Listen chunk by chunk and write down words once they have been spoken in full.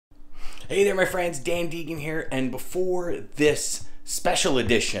Hey there, my friends. Dan Deigan here. And before this special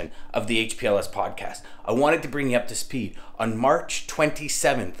edition of the HPLS podcast, I wanted to bring you up to speed. On March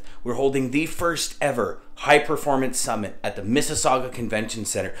 27th, we're holding the first ever High Performance Summit at the Mississauga Convention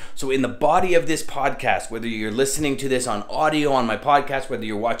Center. So in the body of this podcast, whether you're listening to this on audio on my podcast, whether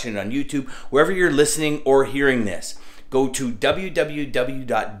you're watching it on YouTube, wherever you're listening or hearing this, go to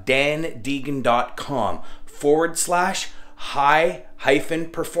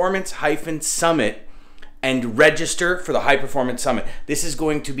www.dandeegan.com/high-performance-summit and register for the High Performance Summit. This is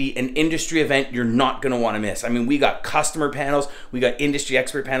going to be an industry event you're not going to want to miss. I mean, we got customer panels, we got industry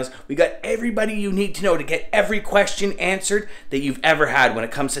expert panels, we got everybody you need to know to get every question answered that you've ever had when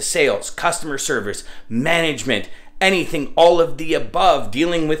it comes to sales, customer service, management, anything, all of the above,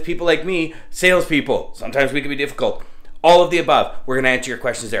 dealing with people like me, salespeople. Sometimes we can be difficult. All of the above. We're going to answer your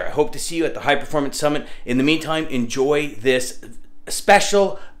questions there. I hope to see you at the High Performance Summit. In the meantime, enjoy this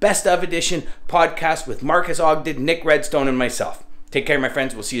special Best of Edition podcast with Marques Ogden, Nick Redstone, and myself. Take care, my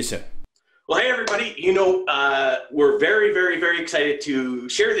friends. We'll see you soon. Well, hey, everybody. We're very, very, very excited to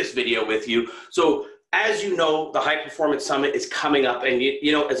share this video with you. So, as you know, the High Performance Summit is coming up. And,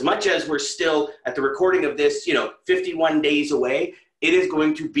 as much as we're still at the recording of this, 51 days away, it is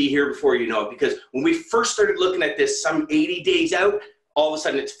going to be here before you know it. Because when we first started looking at this some 80 days out, all of a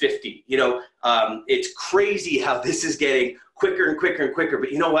sudden it's 50. It's crazy how this is getting quicker and quicker and quicker.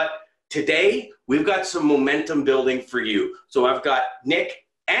 But you know what? Today, we've got some momentum building for you. So I've got Nick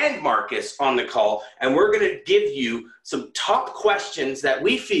and Marques on the call, and we're going to give you some top questions that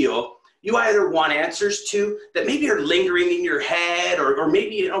we feel you either want answers to that maybe are lingering in your head, or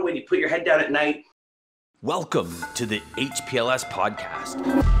maybe, when you put your head down at night. Welcome to the HPLS podcast.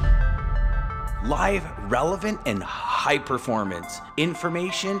 Live, relevant, and high performance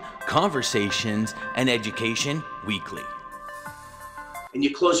information, conversations, and education weekly. And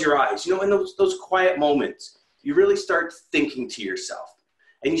you close your eyes. In those quiet moments, you really start thinking to yourself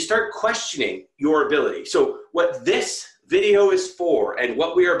and you start questioning your ability. So what this video is for, and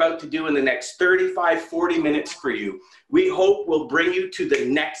what we are about to do in the next 35-40 minutes for you, we hope will bring you to the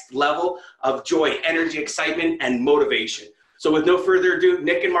next level of joy, energy, excitement, and motivation. So with no further ado,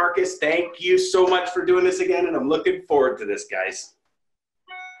 Nick and Marques, thank you so much for doing this again, and I'm looking forward to this, guys.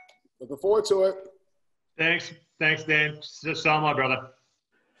 Looking forward to it. Thanks, Dan. So my brother.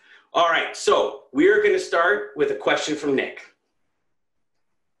 All right, so we're going to start with a question from Nick.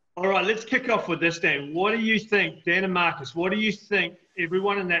 All right, let's kick off with this, Dan. What do you think, Dan and Marques, what do you think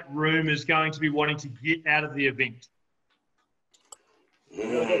everyone in that room is going to be wanting to get out of the event?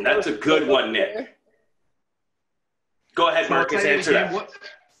 That's a good one, Nick. Go ahead, Marques, answer that.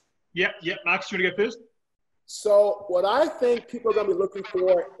 Yep, Marques, you want to go first? So what I think people are going to be looking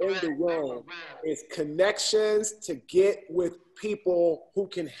for in the room is connections to get with people who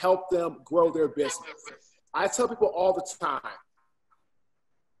can help them grow their business. I tell people all the time,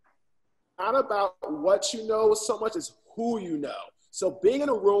 not about what you know so much as who you know. So being in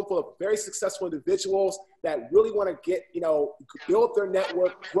a room full of very successful individuals that really want to get, build their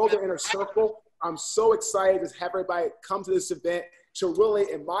network, grow their inner circle, I'm so excited to have everybody come to this event to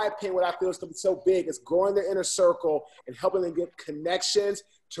really, in my opinion, what I feel is going to be so big is growing their inner circle and helping them get connections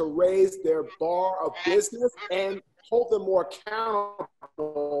to raise their bar of business and hold them more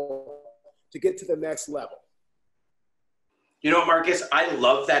accountable to get to the next level. Marques, I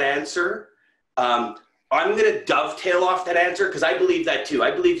love that answer. I'm going to dovetail off that answer because I believe that too.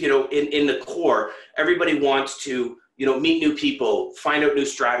 I believe, in the core, everybody wants to, meet new people, find out new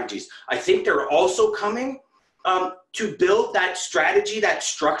strategies. I think they're also coming to build that strategy, that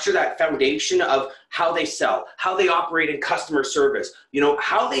structure, that foundation of how they sell, how they operate in customer service,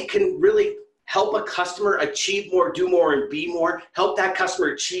 how they can really help a customer achieve more, do more, and be more, help that customer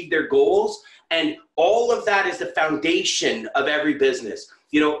achieve their goals. And all of that is the foundation of every business.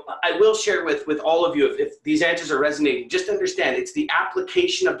 I will share with all of you, if these answers are resonating, just understand it's the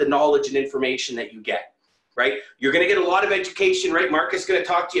application of the knowledge and information that you get, right? You're going to get a lot of education, right? Marques is going to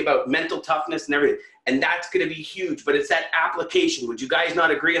talk to you about mental toughness and everything, and that's going to be huge, but it's that application. Would you guys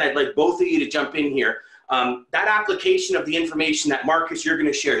not agree? And I'd like both of you to jump in here. That application of the information that Marques, you're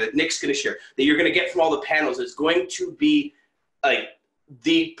going to share, that Nick's going to share, that you're going to get from all the panels is going to be like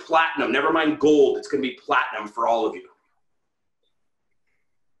the platinum, never mind gold. It's going to be platinum for all of you.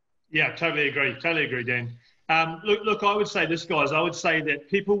 Yeah, totally agree, Dan. Look, I would say this, guys. I would say that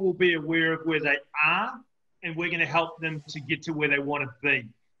people will be aware of where they are, and we're going to help them to get to where they want to be.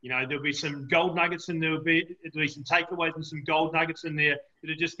 There'll be some gold nuggets, and there'll be some takeaways and some gold nuggets in there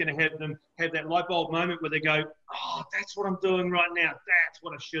that are just going to have them have that light bulb moment where they go, oh, that's what I'm doing right now. That's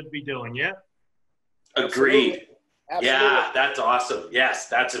what I should be doing, yeah? Agreed. Absolutely. Yeah, that's awesome. Yes,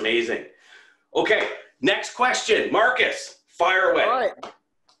 that's amazing. Okay, next question. Marcus, fire away. All right.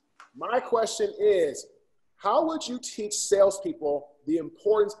 My question is, how would you teach salespeople the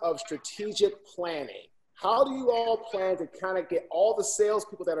importance of strategic planning? How do you all plan to kind of get all the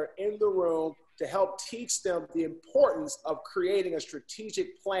salespeople that are in the room to help teach them the importance of creating a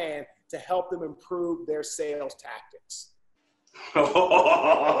strategic plan to help them improve their sales tactics?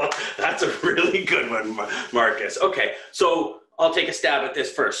 Oh, that's a really good one, Marcus. Okay, so I'll take a stab at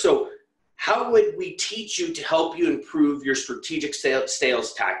this first. So how would we teach you to help you improve your strategic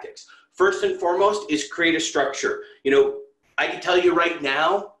sales tactics? First and foremost is create a structure. You know, I can tell you right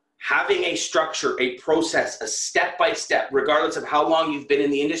now, having a structure, a process, a step-by-step, regardless of how long you've been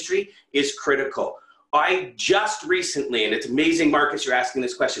in the industry, is critical. I just recently, and it's amazing, Marcus, you're asking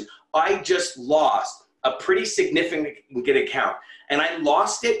this question, I just lost a pretty significant account. And I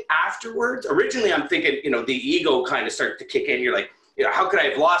lost it afterwards. Originally, I'm thinking, you know, the ego kind of starts to kick in. You're like, you know, how could I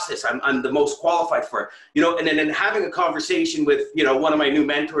have lost this? I'm the most qualified for it. You know, and then having a conversation with, you know, one of my new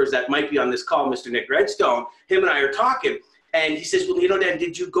mentors that might be on this call, Mr. Nick Redstone, him and I are talking. And he says, well, you know, Dan,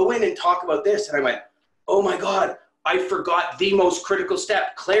 did you go in and talk about this? And I went, oh my God, I forgot the most critical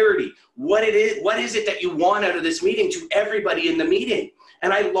step, clarity. What is it that you want out of this meeting to everybody in the meeting?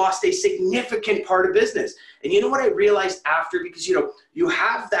 And I lost a significant part of business. And you know what I realized after? Because, you know, you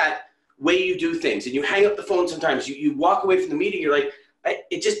have that way you do things and you hang up the phone sometimes. You walk away from the meeting, you're like,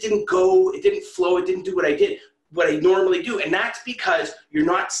 it just didn't go, it didn't flow, it didn't do what I normally do. And that's because you're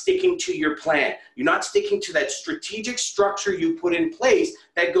not sticking to your plan. You're not sticking to that strategic structure you put in place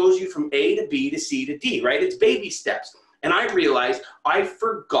that goes you from A to B to C to D, right? It's baby steps. And I realized I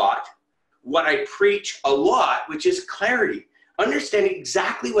forgot what I preach a lot, which is clarity. Understanding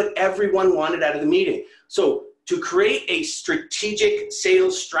exactly what everyone wanted out of the meeting. So to create a strategic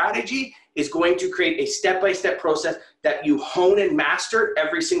sales strategy is going to create a step-by-step process that you hone and master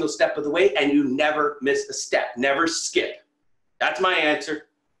every single step of the way, and you never miss a step, never skip. That's my answer.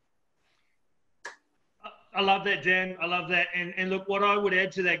 I love that, Dan. I love that. And look, what I would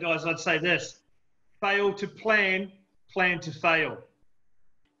add to that, guys, I'd say this: fail to plan, plan to fail.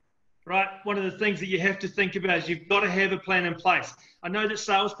 Right? One of the things that you have to think about is you've got to have a plan in place. I know that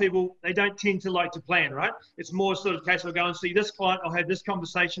salespeople, they don't tend to like to plan, right? It's more sort of case, I'll go and see this client, I'll have this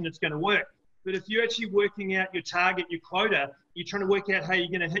conversation, it's going to work. But if you're actually working out your target, your quota, you're trying to work out how you're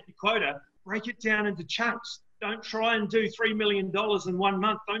going to hit your quota, break it down into chunks. Don't try and do $3 million in 1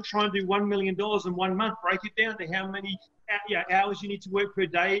 month. Don't try and do $1 million in 1 month. Break it down to how many hours you need to work per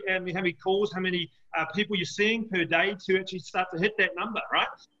day, how many calls, how many people you're seeing per day to actually start to hit that number, right?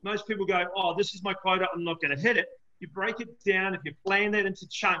 Most people go, oh, this is my quota, I'm not going to hit it. You break it down, if you plan that into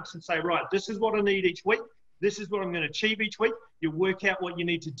chunks and say, right, this is what I need each week, this is what I'm going to achieve each week, you work out what you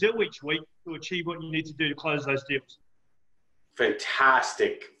need to do each week to achieve what you need to do to close those deals.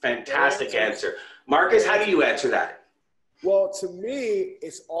 Fantastic answer. Marcus, how do you answer that? Well, to me,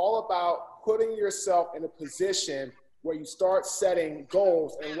 it's all about putting yourself in a position where you start setting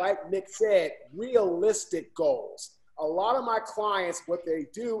goals. And like Nick said, realistic goals. A lot of my clients, what they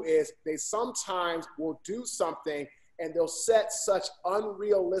do is they sometimes will do something and they'll set such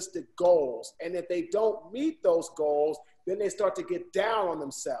unrealistic goals. And if they don't meet those goals, then they start to get down on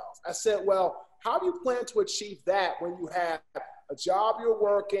themselves. I said, well, how do you plan to achieve that when you have a job you're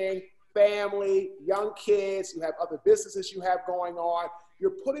working, family, young kids, you have other businesses you have going on?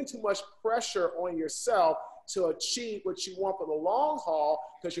 You're putting too much pressure on yourself to achieve what you want for the long haul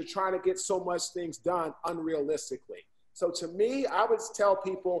because you're trying to get so much things done unrealistically. So to me, I would tell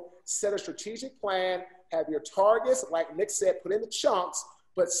people, set a strategic plan, have your targets, like Nick said, put in the chunks,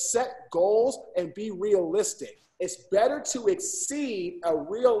 but set goals and be realistic. It's better to exceed a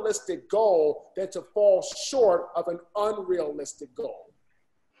realistic goal than to fall short of an unrealistic goal.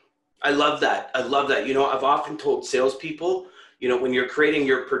 I love that. I love that. You know, I've often told salespeople, you know, when you're creating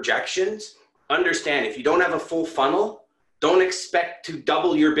your projections, understand if you don't have a full funnel, don't expect to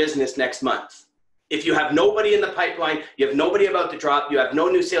double your business next month. If you have nobody in the pipeline, you have nobody about to drop, you have no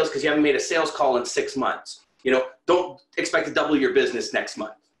new sales because you haven't made a sales call in 6 months. You know, don't expect to double your business next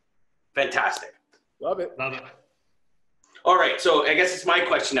month. Fantastic. Love it. Love it. All right, so I guess it's my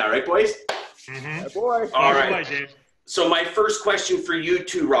question now, right, boys? Mm-hmm. Hey, boy. All right. So my first question for you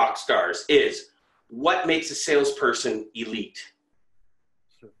two rock stars is, what makes a salesperson elite?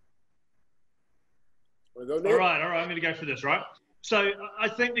 All right, I'm going to go for this, right? So I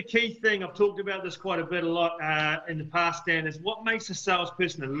think the key thing, I've talked about this quite a lot in the past, Dan, is what makes a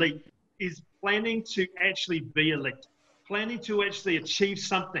salesperson elite is planning to actually be elite, planning to actually achieve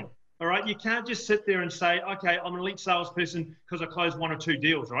something, all right? You can't just sit there and say, okay, I'm an elite salesperson because I closed 1 or 2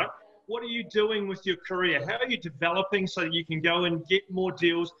 deals, right? What are you doing with your career? How are you developing so that you can go and get more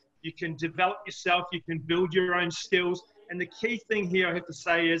deals, You can develop yourself. You can build your own skills. And the key thing here I have to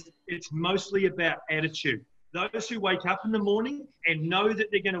say is it's mostly about attitude. Those who wake up in the morning and know that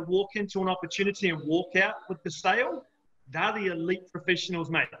they're going to walk into an opportunity and walk out with the sale, they're the elite professionals,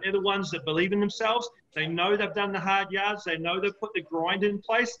 mate. They're the ones that believe in themselves. They know they've done the hard yards. They know they've put the grind in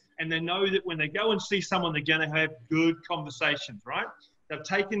place. And they know that when they go and see someone, they're going to have good conversations, right? They've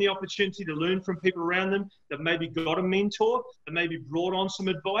taken the opportunity to learn from people around them. They've maybe got a mentor. They've maybe brought on some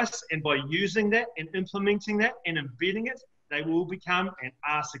advice. And by using that and implementing that and embedding it, they will become and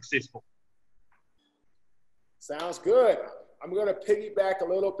are successful. Sounds good. I'm going to piggyback a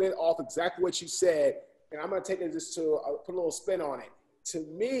little bit off exactly what you said, and I'm going to take it just to put a little spin on it. To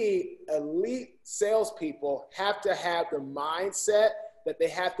me, elite salespeople have to have the mindset that they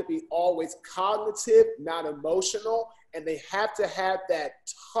have to be always cognitive, not emotional, and they have to have that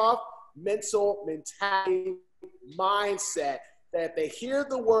tough mental mentality mindset that if they hear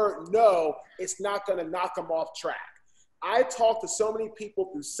the word no, it's not going to knock them off track. I talk to so many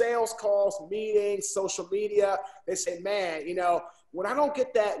people through sales calls, meetings, social media. They say, man, you know, when I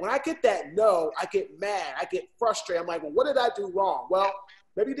get that no, I get mad, I get frustrated. I'm like, well, what did I do wrong? Well,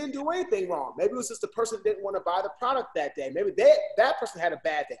 maybe you didn't do anything wrong. Maybe it was just the person didn't want to buy the product that day. Maybe that person had a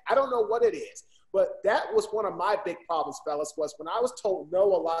bad day. I don't know what it is. But that was one of my big problems, fellas, was when I was told no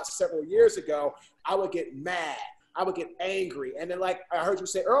a lot several years ago, I would get mad. I would get angry. And then like I heard you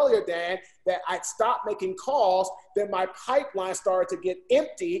say earlier, Dan, that I stopped making calls, then my pipeline started to get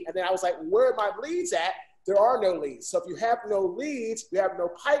empty. And then I was like, where are my leads at? There are no leads. So if you have no leads, you have no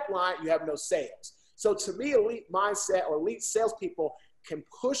pipeline, you have no sales. So to me, elite mindset or elite salespeople can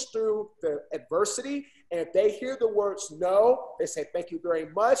push through the adversity. And if they hear the words no, they say, thank you very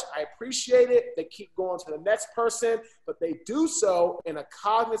much. I appreciate it. They keep going to the next person, but they do so in a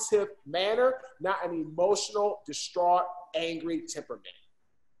cognitive manner, not an emotional, distraught, angry temperament.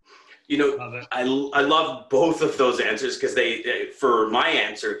 You know, I love both of those answers because for my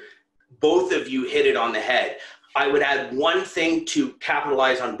answer, both of you hit it on the head. I would add one thing to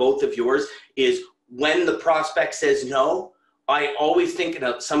capitalize on both of yours is when the prospect says no, I always think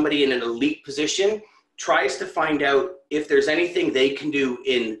of somebody in an elite position tries to find out if there's anything they can do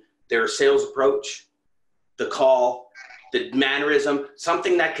in their sales approach, the call, the mannerism,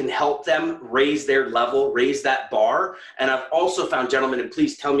 something that can help them raise their level, raise that bar. And I've also found, gentlemen, and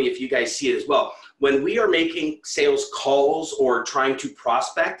please tell me if you guys see it as well, when we are making sales calls or trying to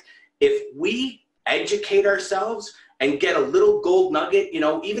prospect, if we educate ourselves and get a little gold nugget, you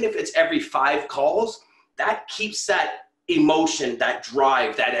know, even if it's every 5 calls, that keeps that emotion, that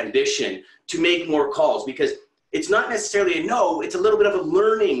drive, that ambition to make more calls, because it's not necessarily a no, it's a little bit of a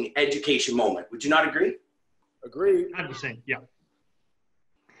learning education moment. Would you not agree? Agreed. 100%, yeah.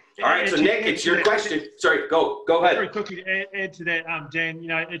 All right, so Nick, it's your question. Sorry, go ahead. Very quickly to add to that, Dan, you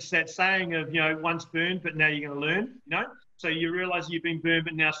know, it's that saying of, you know, once burned, but now you're going to learn, you know? So you realize you've been burned,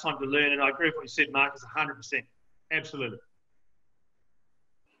 but now it's time to learn. And I agree with what you said, Marcus, 100%. Absolutely.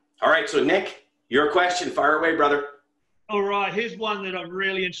 All right, so Nick, your question. Fire away, brother. All right, here's one that I'm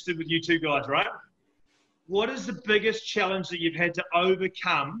really interested with you two guys, right? What is the biggest challenge that you've had to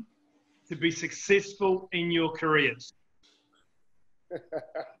overcome to be successful in your careers?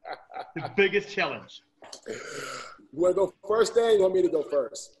 The biggest challenge. You want to go first, Dan? You want me to go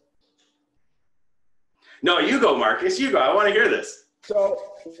first? No, you go, Marcus. You go. I want to hear this. So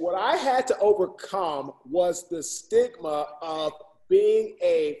what I had to overcome was the stigma of being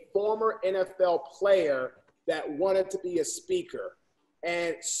a former NFL player that wanted to be a speaker.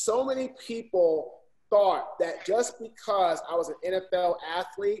 And so many people thought that just because I was an NFL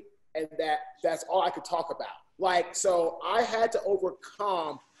athlete and that's all I could talk about. Like, so I had to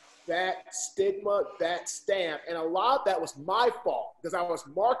overcome that stigma, that stamp. And a lot of that was my fault because I was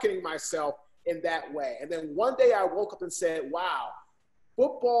marketing myself in that way. And then one day I woke up and said, wow,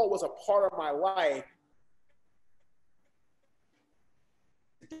 football was a part of my life.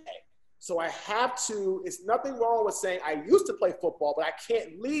 So I have to, it's nothing wrong with saying I used to play football, but I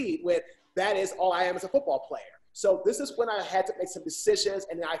can't lead with that is all I am as a football player. So this is when I had to make some decisions,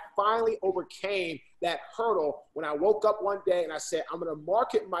 and then I finally overcame that hurdle when I woke up one day and I said, I'm going to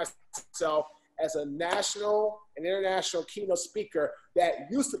market myself as a national and international keynote speaker that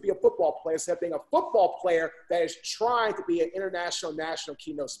used to be a football player, instead of being a football player that is trying to be an international, national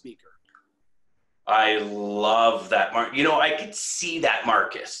keynote speaker. I love that, Mark. You know, I could see that,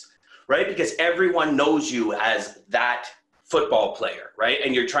 Marcus, right? Because everyone knows you as that football player, right?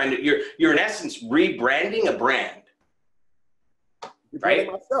 And you're trying to, you're in essence rebranding a brand, right?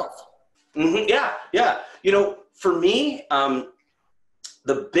 Myself. Mm-hmm. Yeah. You know, for me,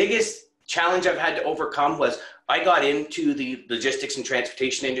 the biggest challenge I've had to overcome was I got into the logistics and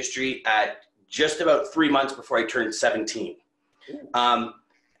transportation industry at just about 3 months before I turned 17. And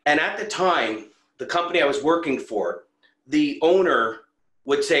at the time, the company I was working for, the owner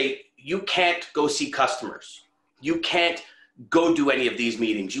would say, you can't go see customers. You can't go do any of these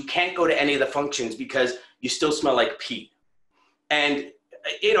meetings. You can't go to any of the functions because you still smell like pee. And,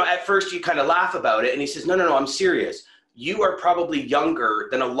 you know, at first you kind of laugh about it. And he says, no, no, no, I'm serious. You are probably younger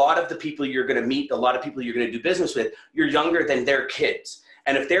than a lot of the people you're going to meet, a lot of people you're going to do business with. You're younger than their kids.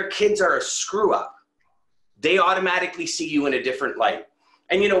 And if their kids are a screw up, they automatically see you in a different light.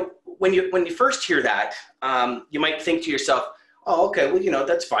 And, you know, when you first hear that, you might think to yourself, oh, okay, well, you know,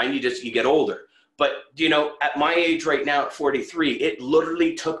 that's fine. You get older. But, you know, at my age right now at 43, it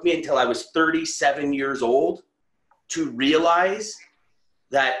literally took me until I was 37 years old to realize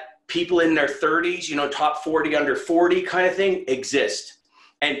that people in their 30s, you know, top 40, under 40 kind of thing exist.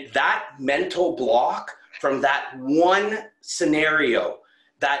 And that mental block from that one scenario,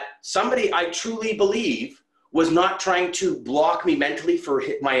 that somebody I truly believe was not trying to block me mentally for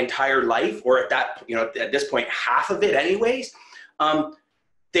my entire life, or at that, you know, at this point, half of it anyways.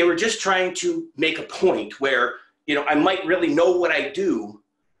 They were just trying to make a point where, you know, I might really know what I do,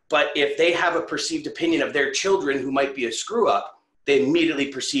 but if they have a perceived opinion of their children who might be a screw up, they immediately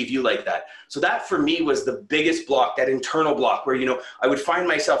perceive you like that. So that for me was the biggest block, that internal block where, you know, I would find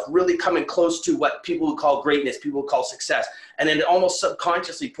myself really coming close to what people would call greatness, people would call success. And then almost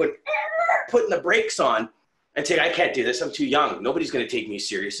subconsciously putting the brakes on and saying, I can't do this. I'm too young. Nobody's going to take me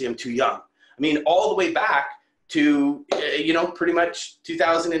seriously. I'm too young. I mean, all the way back to, you know, pretty much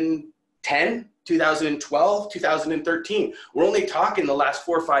 2010, 2012, 2013. We're only talking the last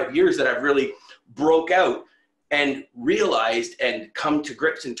 4 or 5 years that I've really broke out and realized and come to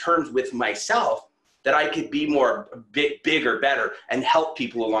grips and terms with myself that I could be more, a bit bigger, better, and help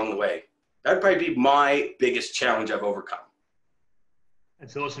people along the way. That'd probably be my biggest challenge I've overcome.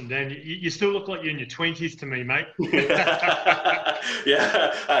 That's awesome, Dan. You still look like you're in your 20s to me, mate.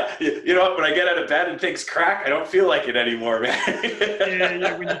 Yeah. You know what? When I get out of bed and things crack, I don't feel like it anymore, man.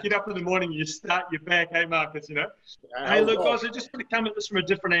 Yeah. When you get up in the morning, you start your back, hey, Marcus, you know? Hey, look, guys, I just want to come at this from a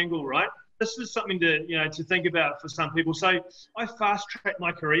different angle, right? This is something to, you know, to think about for some people. So I fast-tracked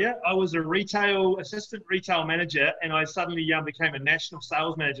my career. I was a assistant retail manager, and I suddenly became a national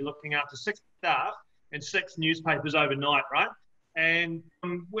sales manager looking after 6 staff and 6 newspapers overnight, right? And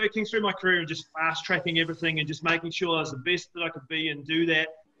I'm working through my career and just fast-tracking everything and just making sure I was the best that I could be and do that.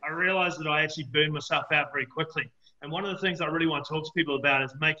 I realized that I actually burned myself out very quickly. And one of the things I really want to talk to people about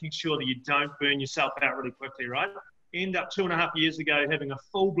is making sure that you don't burn yourself out really quickly, right? End up 2.5 years ago having a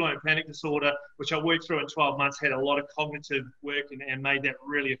full-blown panic disorder, which I worked through in 12 months, had a lot of cognitive work and made that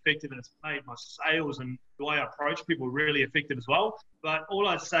really effective. And it's made my sales and the way I approach people really effective as well. But all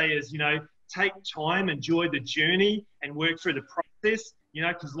I'd say is, you know, take time, enjoy the journey, and work through the process. You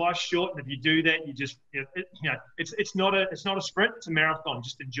know, because life's short, and if you do that, you just, it's not a sprint, it's a marathon.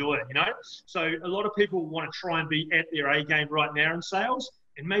 Just enjoy it. You know, so a lot of people want to try and be at their A game right now in sales,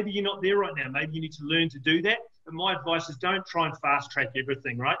 and maybe you're not there right now. Maybe you need to learn to do that. But my advice is don't try and fast track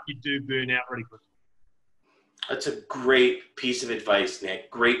everything. Right, you do burn out really quickly. That's a great piece of advice, Nick.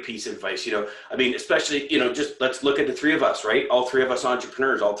 Great piece of advice. You know, I mean, especially, you know, just let's look at the 3 of us, right? All 3 of us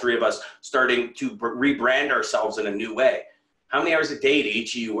entrepreneurs, all 3 of us starting to rebrand ourselves in a new way. How many hours a day do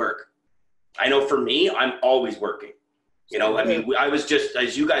each of you work? I know for me, I'm always working. You know, I mean, I was just,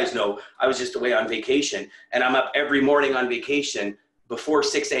 as you guys know, I was just away on vacation, and I'm up every morning on vacation before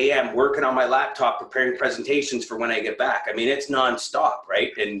 6 a.m. working on my laptop, preparing presentations for when I get back. I mean, it's nonstop,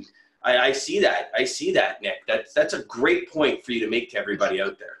 right? And I see that. I see that, Nick. That's a great point for you to make to everybody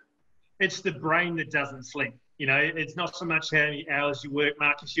out there. It's the brain that doesn't sleep. You know, it's not so much how many hours you work.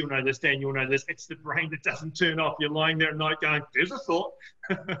 Marcus, you'll know this. Dan, you'll know this. It's the brain that doesn't turn off. You're lying there at night going, there's a thought.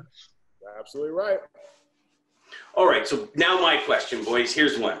 Absolutely right. All right. So now my question, boys,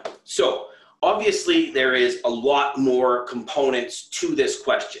 here's one. So obviously there is a lot more components to this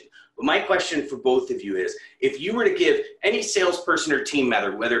question. But my question for both of you is, if you were to give any salesperson or team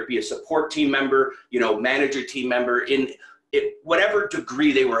member, whether it be a support team member, you know, manager team member, in whatever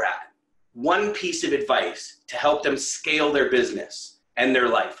degree they were at, one piece of advice to help them scale their business and their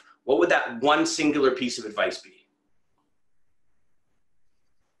life, what would that one singular piece of advice be?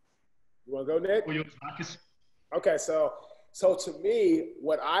 You want to go, Nick? Well, Marcus. Okay, so to me,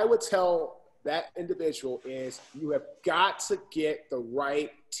 what I would tell that individual is you have got to get the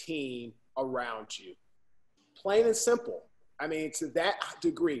right team around you. Plain and simple. I mean, to that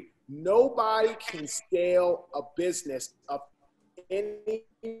degree, nobody can scale a business of any.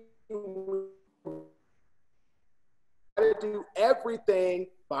 You got to do everything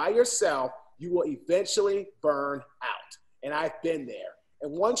by yourself. you will eventually burn out. And I've been there.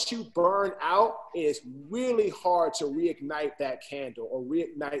 And once you burn out, it is really hard to reignite that candle or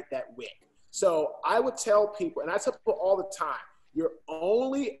reignite that wick. So I would tell people, and I tell people all the time, you're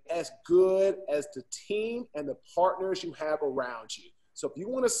only as good as the team and the partners you have around you. So if you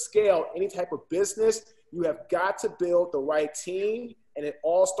want to scale any type of business, you have got to build the right team. And it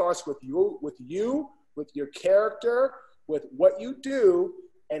all starts with you, with your character, with what you do,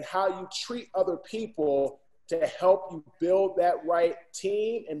 and how you treat other people to help you build that right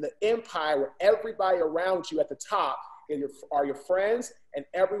team and the empire where everybody around you at the top are your friends and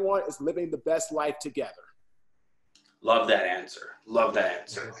everyone is living the best life together. Love that answer. Love that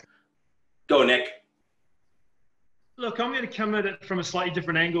answer. Go, Nick. Look, I'm going to come at it from a slightly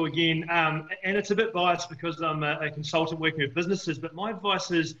different angle again, and it's a bit biased because I'm a consultant working with businesses, but my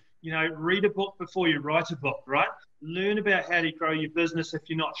advice is, read a book before you write a book, right? Learn about how to grow your business if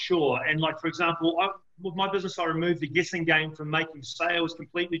you're not sure. And like, for example, with my business, I removed the guessing game from making sales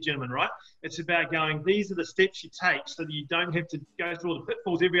completely, gentlemen, right? It's about going, these are the steps you take so that you don't have to go through all the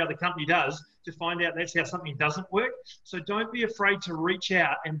pitfalls every other company does to find out that's how something doesn't work. So don't be afraid to reach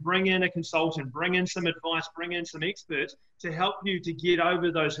out and bring in a consultant, bring in some advice, bring in some experts to help you to get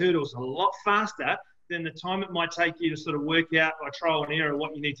over those hurdles a lot faster than the time it might take you to sort of work out by trial and error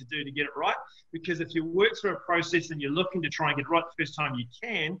what you need to do to get it right. Because if you work through a process and you're looking to try and get it right the first time you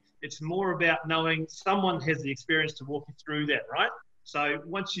can, it's more about knowing someone has the experience to walk you through that, right? So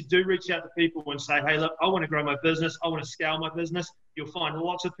once you do reach out to people and say, hey, look, I want to grow my business, I want to scale my business, you'll find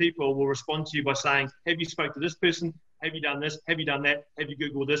lots of people will respond to you by saying, have you spoke to this person? Have you done this? Have you done that? Have you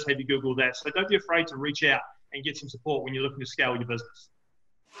Googled this? Have you Googled that? So don't be afraid to reach out and get some support when you're looking to scale your business.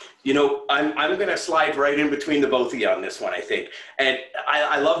 I'm going to slide right in between the both of you on this one, I think. And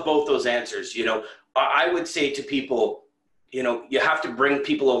I love both those answers. I would say to people, you have to bring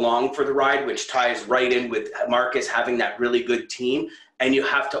people along for the ride, which ties right in with Marques having that really good team. And you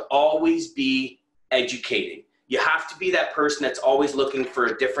have to always be educating. You have to be that person that's always looking for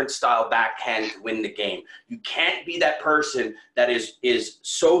a different style backhand to win the game. You can't be that person that is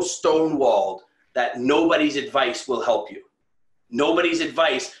so stonewalled that nobody's advice will help you. Nobody's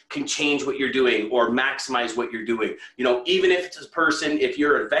advice can change what you're doing or maximize what you're doing. Even if it's a person, if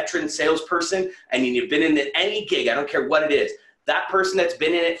you're a veteran salesperson and you've been in any gig, I don't care what it is, that person that's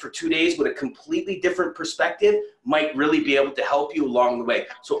been in it for 2 days with a completely different perspective might really be able to help you along the way.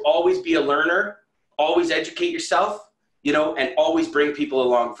 So always be a learner, always educate yourself, and always bring people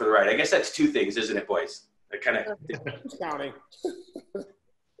along for the ride. I guess that's two things, isn't it, boys? I kind of counting.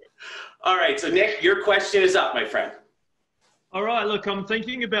 All right, so Nick, your question is up, my friend. All right, look, I'm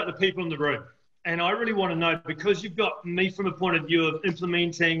thinking about the people in the room, and I really want to know, because you've got me from a point of view of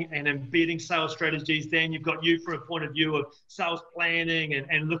implementing and embedding sales strategies, Dan, you've got you from a point of view of sales planning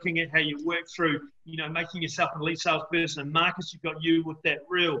and looking at how you work through, making yourself an elite salesperson. And Marques, you've got you with that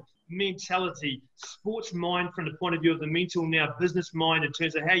real mentality, sports mind from the point of view of the mental, now business mind in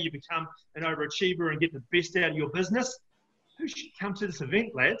terms of how you become an overachiever and get the best out of your business. Who should come to this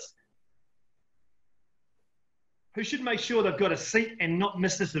event, lads? Who should make sure they've got a seat and not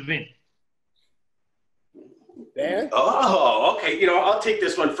miss this event? Dan? Oh, okay. I'll take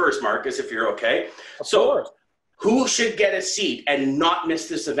this one first, Marques, if you're okay. Of course. Who should get a seat and not miss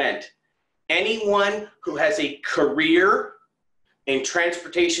this event? Anyone who has a career in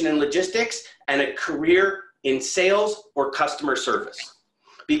transportation and logistics and a career in sales or customer service.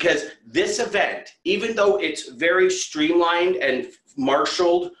 Because this event, even though it's very streamlined and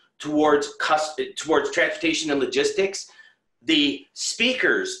marshaled towards transportation and logistics, the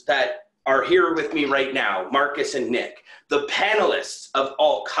speakers that are here with me right now, Marques and Nick, the panelists of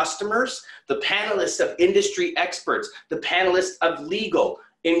all customers, the panelists of industry experts, the panelists of legal,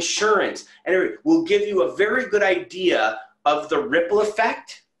 insurance, and will give you a very good idea of the ripple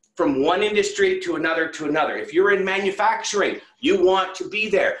effect from one industry to another to another. If you're in manufacturing, you want to be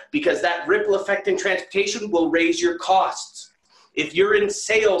there because that ripple effect in transportation will raise your costs. If you're in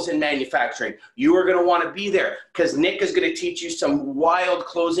sales and manufacturing, you are going to want to be there because Nick is going to teach you some wild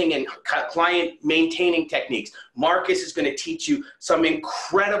closing and client maintaining techniques. Marques is going to teach you some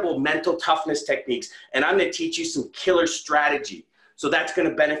incredible mental toughness techniques, and I'm going to teach you some killer strategy. So that's going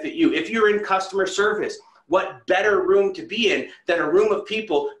to benefit you. If you're in customer service, what better room to be in than a room of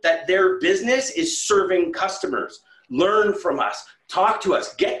people that their business is serving customers? Learn from us. Talk to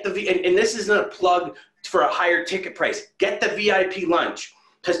us. Get the and this isn't a plug for a higher ticket price. Get the VIP lunch,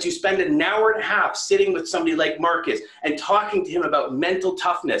 because to spend an hour and a half sitting with somebody like Marques and talking to him about mental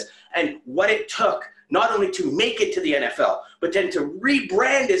toughness and what it took not only to make it to the NFL, but then to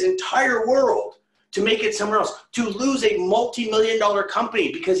rebrand his entire world to make it somewhere else, to lose a multi-million-dollar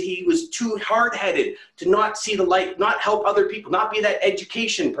company because he was too hard-headed, to not see the light, not help other people, not be that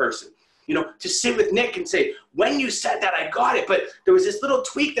education person. You know, to sit with Nick and say, when you said that, I got it, but there was this little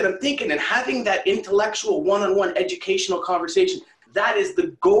tweak that I'm thinking, and having that intellectual one-on-one educational conversation, that is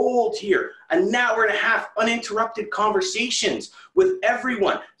the gold here. An hour and a half uninterrupted conversations with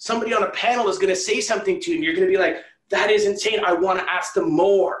everyone. Somebody on a panel is going to say something to you, and you're going to be like, that is insane. I want to ask them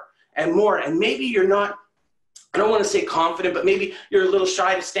more and more. And maybe you're not, I don't want to say confident, but maybe you're a little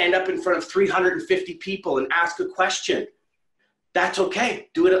shy to stand up in front of 350 people and ask a question. That's okay.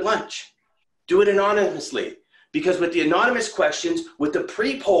 Do it at lunch. Do it anonymously. Because with the anonymous questions, with the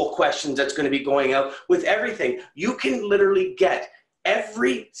pre-poll questions that's going to be going out, with everything, you can literally get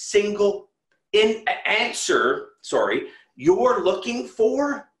every single answer you're looking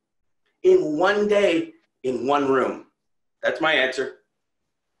for in one day in one room. That's my answer.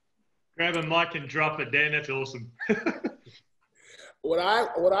 Grab a mic and drop it, Dan. That's awesome. What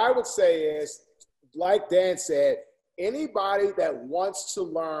I would say is, like Dan said, anybody that wants to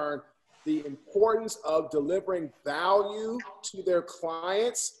learn the importance of delivering value to their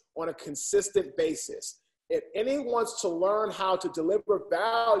clients on a consistent basis. If anyone wants to learn how to deliver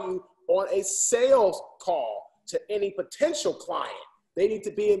value on a sales call to any potential client, they need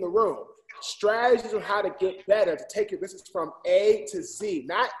to be in the room. Strategies on how to get better, to take your business from A to Z,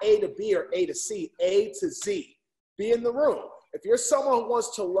 not A to B or A to C, A to Z. Be in the room. If you're someone who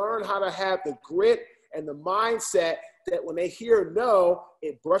wants to learn how to have the grit and the mindset that when they hear no,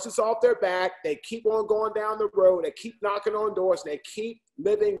 it brushes off their back, they keep on going down the road, they keep knocking on doors, and they keep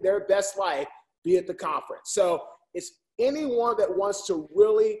living their best life, be at the conference. So it's anyone that wants to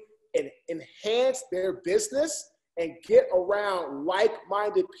really enhance their business and get around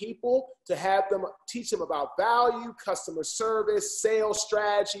like-minded people to have them teach them about value, customer service, sales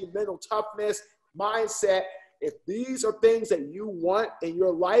strategy, mental toughness, mindset. If these are things that you want in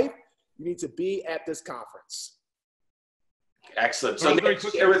your life, you need to be at this conference. Excellent. So Nick,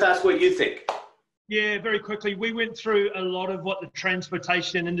 share with us what you think. Yeah, very quickly. We went through a lot of what the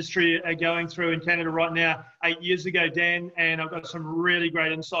transportation industry are going through in Canada right now 8 years ago, Dan, and I've got some really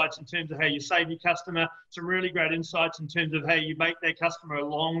great insights in terms of how you save your customer, some really great insights in terms of how you make that customer a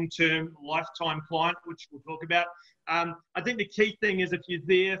long-term, lifetime client, which we'll talk about. I think the key thing is if you're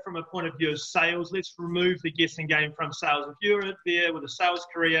there from a point of view of sales, let's remove the guessing game from sales. If you're there with a sales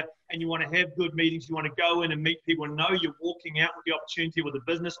career and you want to have good meetings, you want to go in and meet people and know you're walking out with the opportunity with the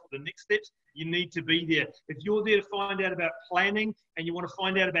business or the next steps, you need to be there. If you're there to find out about planning and you want to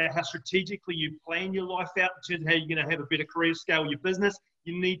find out about how strategically you plan your life out in terms of how you're going to have a better career, scale your business,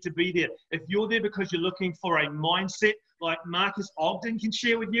 you need to be there. If you're there because you're looking for a mindset like Marques Ogden can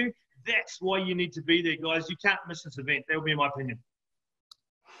share with you, that's why you need to be there, guys. You can't miss this event. That would be my opinion.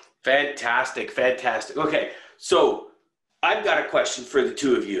 Fantastic, fantastic. Okay, so I've got a question for the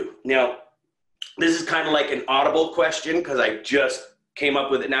two of you. Now, this is kind of like an audible question because I just came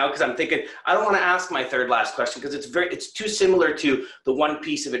up with it now because I'm thinking I don't want to ask my third last question because it's too similar to the one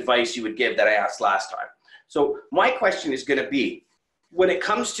piece of advice you would give that I asked last time. So my question is going to be, when it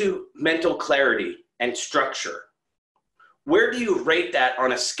comes to mental clarity and structure, where do you rate that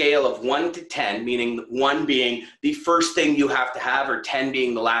on a scale of 1 to 10, meaning 1 being the first thing you have to have or 10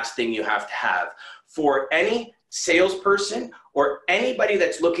 being the last thing you have to have for any salesperson or anybody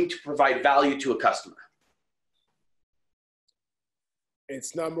that's looking to provide value to a customer?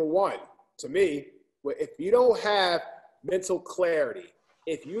 It's number 1. To me, if you don't have mental clarity,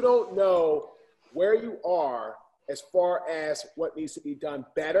 if you don't know where you are as far as what needs to be done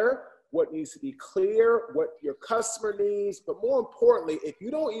better, what needs to be clear, what your customer needs, but more importantly, if you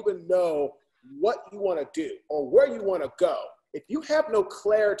don't even know what you want to do or where you want to go, if you have no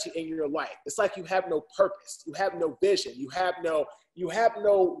clarity in your life, it's like you have no purpose, you have no vision, you have no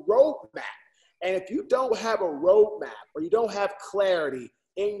roadmap. And if you don't have a roadmap or you don't have clarity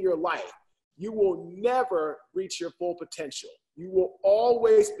in your life, you will never reach your full potential. You will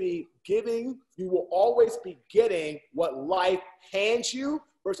always be giving, you will always be getting what life hands you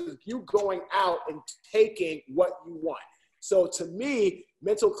versus you going out and taking what you want. So to me,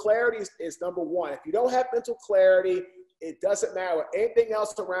 mental clarity is number 1. If you don't have mental clarity, it doesn't matter what anything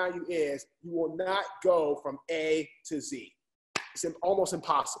else around you is, you will not go from A to Z. It's almost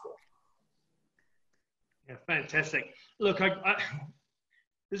impossible. Yeah, fantastic. Look, this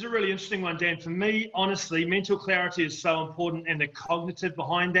is a really interesting one, Dan. For me, honestly, mental clarity is so important and the cognitive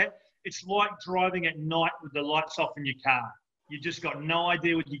behind that. It's like driving at night with the lights off in your car. You've just got no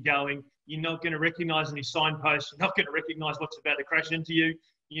idea where you're going. You're not going to recognize any signposts. You're not going to recognize what's about to crash into you.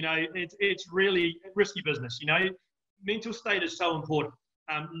 You know, it's really risky business. You know, mental state is so important.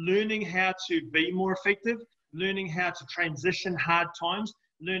 learning how to be more effective, learning how to transition hard times,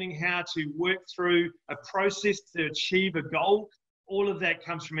 learning how to work through a process to achieve a goal. All of that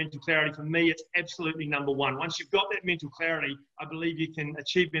comes from mental clarity. For me, it's absolutely number one. Once you've got that mental clarity, I believe you can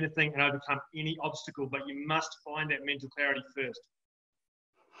achieve anything and overcome any obstacle, but you must find that mental clarity first.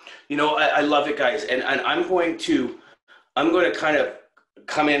 You know, I love it, guys. And I'm going to kind of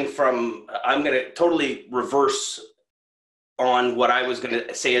come in from, I'm going to totally reverse on what I was going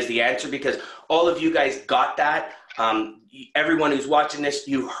to say as the answer, because all of you guys got that. Everyone who's watching this,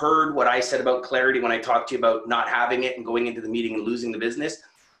 you heard what I said about clarity when I talked to you about not having it and going into the meeting and losing the business.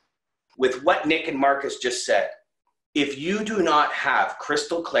 With what Nick and Marcus just said, if you do not have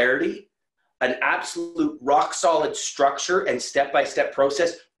crystal clarity, an absolute rock solid structure and step-by-step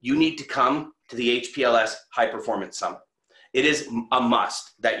process, you need to come to the HPLS High Performance Summit. It is a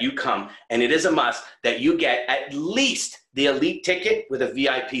must that you come, and it is a must that you get at least the elite ticket with a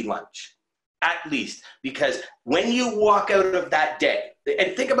VIP lunch. At least, because when you walk out of that day,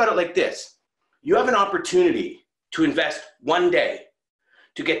 and think about it like this, you have an opportunity to invest one day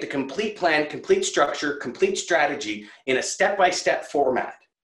to get the complete plan, complete structure, complete strategy in a step-by-step format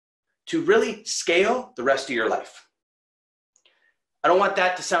to really scale the rest of your life. I don't want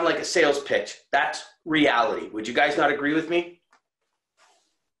that to sound like a sales pitch. That's reality. Would you guys not agree with me?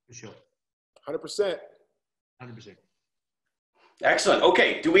 For sure. 100%. 100%. Excellent.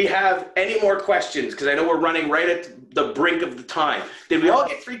 Okay. Do we have any more questions? Because I know we're running right at the brink of the time. Did we all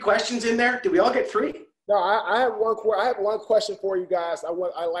get 3 questions in there? Did we all get 3? No, I have one question for you guys. I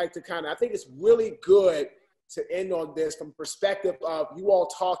like to I think it's really good to end on this from perspective of you all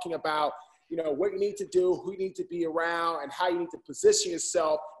talking about, you know, what you need to do, who you need to be around, and how you need to position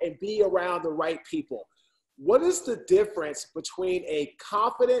yourself and be around the right people. What is the difference between a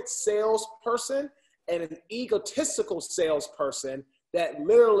confident salesperson and an egotistical salesperson that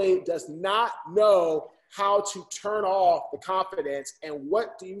literally does not know how to turn off the confidence? And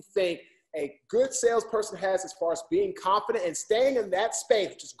what do you think a good salesperson has as far as being confident and staying in that space,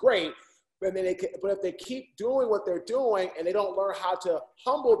 which is great, but if they keep doing what they're doing and they don't learn how to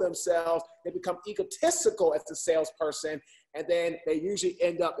humble themselves, they become egotistical as a salesperson, and then they usually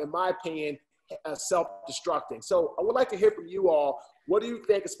end up, in my opinion, self-destructing. So I would like to hear from you all. What do you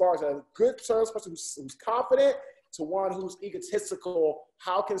think as far as a good salesperson who's confident to one who's egotistical?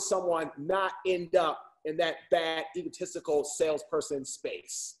 How can someone not end up in that bad egotistical salesperson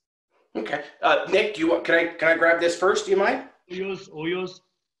space? Okay. Nick, can I grab this first? Do you mind? All yours.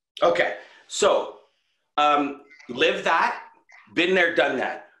 Okay. So, live that, been there, done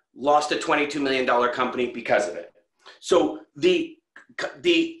that, lost a $22 million company because of it. So the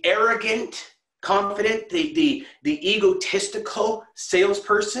arrogant, confident, the egotistical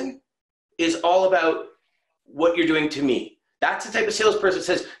salesperson is all about what you're doing to me. That's the type of salesperson that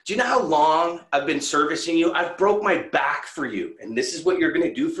says, do you know how long I've been servicing you? I've broke my back for you, and this is what you're going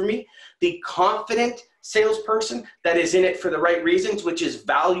to do for me. The confident salesperson that is in it for the right reasons, which is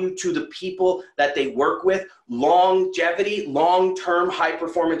value to the people that they work with, longevity, long-term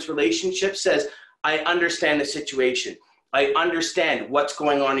high-performance relationships, says, I understand the situation. I understand what's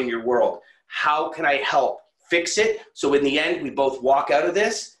going on in your world. How can I help fix it? So in the end, we both walk out of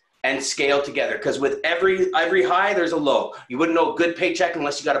this and scale together. Because with every high, there's a low. You wouldn't know a good paycheck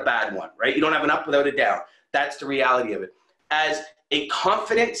unless you got a bad one, right? You don't have an up without a down. That's the reality of it. As a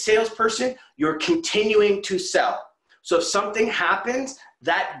confident salesperson, you're continuing to sell. So if something happens,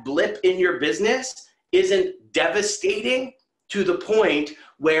 that blip in your business isn't devastating to the point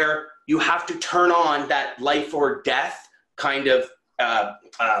where you have to turn on that life or death kind of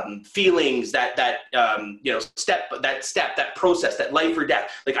feelings, that process, that life or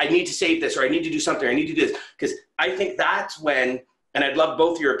death. Like, I need to save this, or I need to do something, or I need to do this. Because I think that's when, and I'd love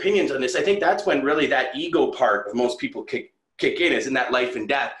both your opinions on this, I think that's when really that ego part of most people kick in, is in that life and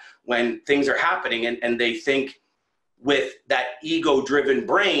death, when things are happening and they think with that ego-driven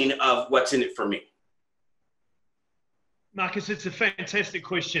brain of what's in it for me. Marcus, it's a fantastic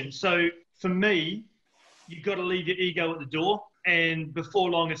question. So for me, you've got to leave your ego at the door, and before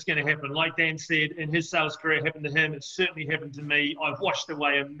long it's going to happen. Like Dan said, in his sales career, it happened to him. It certainly happened to me. I've washed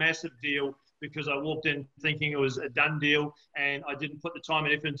away a massive deal because I walked in thinking it was a done deal, and I didn't put the time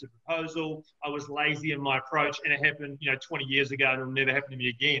and effort into the proposal. I was lazy in my approach, and it happened, 20 years ago, and it'll never happen to me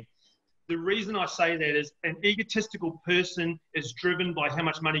again. The reason I say that is an egotistical person is driven by how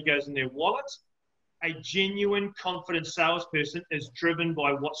much money goes in their wallet. A genuine, confident salesperson is driven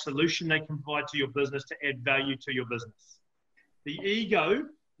by what solution they can provide to your business to add value to your business. The ego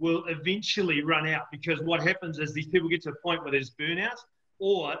will eventually run out, because what happens is these people get to a point where there's burnout,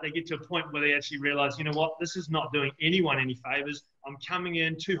 or they get to a point where they actually realize, you know what, this is not doing anyone any favors. I'm coming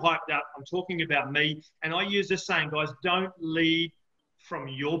in too hyped up. I'm talking about me. And I use this saying, guys, don't lead from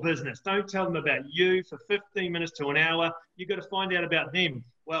your business. Don't tell them about you for 15 minutes to an hour. You've got to find out about them.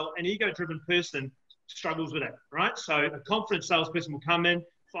 Well, an ego-driven person struggles with that, right? So a confident salesperson will come in,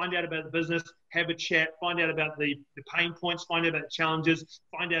 find out about the business, have a chat, find out about the pain points, find out about the challenges,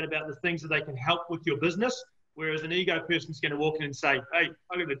 find out about the things that they can help with your business. Whereas an ego person is going to walk in and say, hey,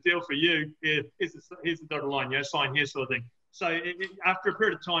 I've got a deal for you. Here's the dotted line, sign here sort of thing. So after a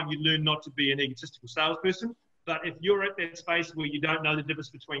period of time, you learn not to be an egotistical salesperson. But if you're at that space where you don't know the difference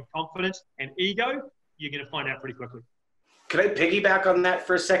between confidence and ego, you're going to find out pretty quickly. Can I piggyback on that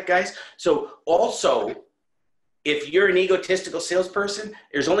for a sec, guys? So also, if you're an egotistical salesperson,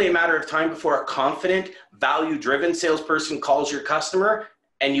 there's only a matter of time before a confident, value-driven salesperson calls your customer,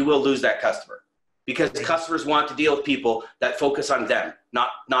 and you will lose that customer. Because customers want to deal with people that focus on them, not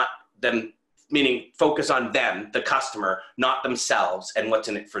them, meaning focus on them, the customer, not themselves and what's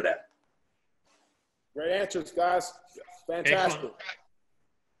in it for them. Great answers, guys. Fantastic.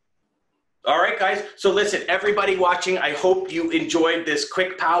 All right, guys. So listen, everybody watching, I hope you enjoyed this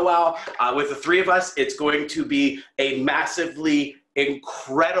quick powwow with the three of us. It's going to be a massively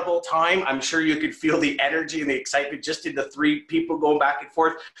incredible time. I'm sure you could feel the energy and the excitement just in the three people going back and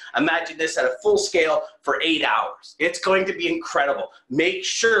forth. Imagine this at a full scale for 8 hours. It's going to be incredible. Make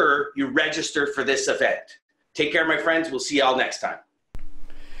sure you register for this event. Take care, my friends. We'll see y'all next time.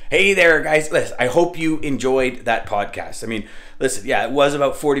 Hey there, guys. Listen, I hope you enjoyed that podcast. I mean, listen, yeah, it was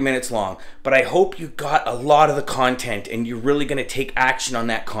about 40 minutes long, but I hope you got a lot of the content and you're really going to take action on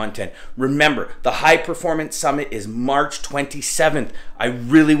that content. Remember, the High Performance Summit is March 27th. I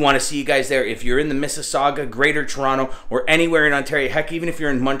really want to see you guys there. If you're in the Mississauga, Greater Toronto, or anywhere in Ontario, heck, even if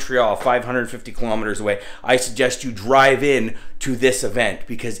you're in Montreal, 550 kilometers away, I suggest you drive in to this event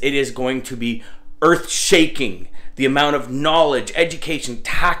because it is going to be earth-shaking. The amount of knowledge, education,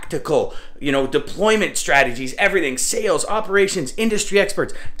 tactical, deployment strategies, everything, sales, operations, industry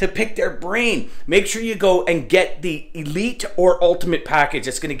experts to pick their brain. Make sure you go and get the elite or ultimate package.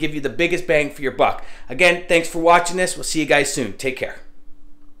 That's going to give you the biggest bang for your buck. Again, thanks for watching this. We'll see you guys soon. Take care.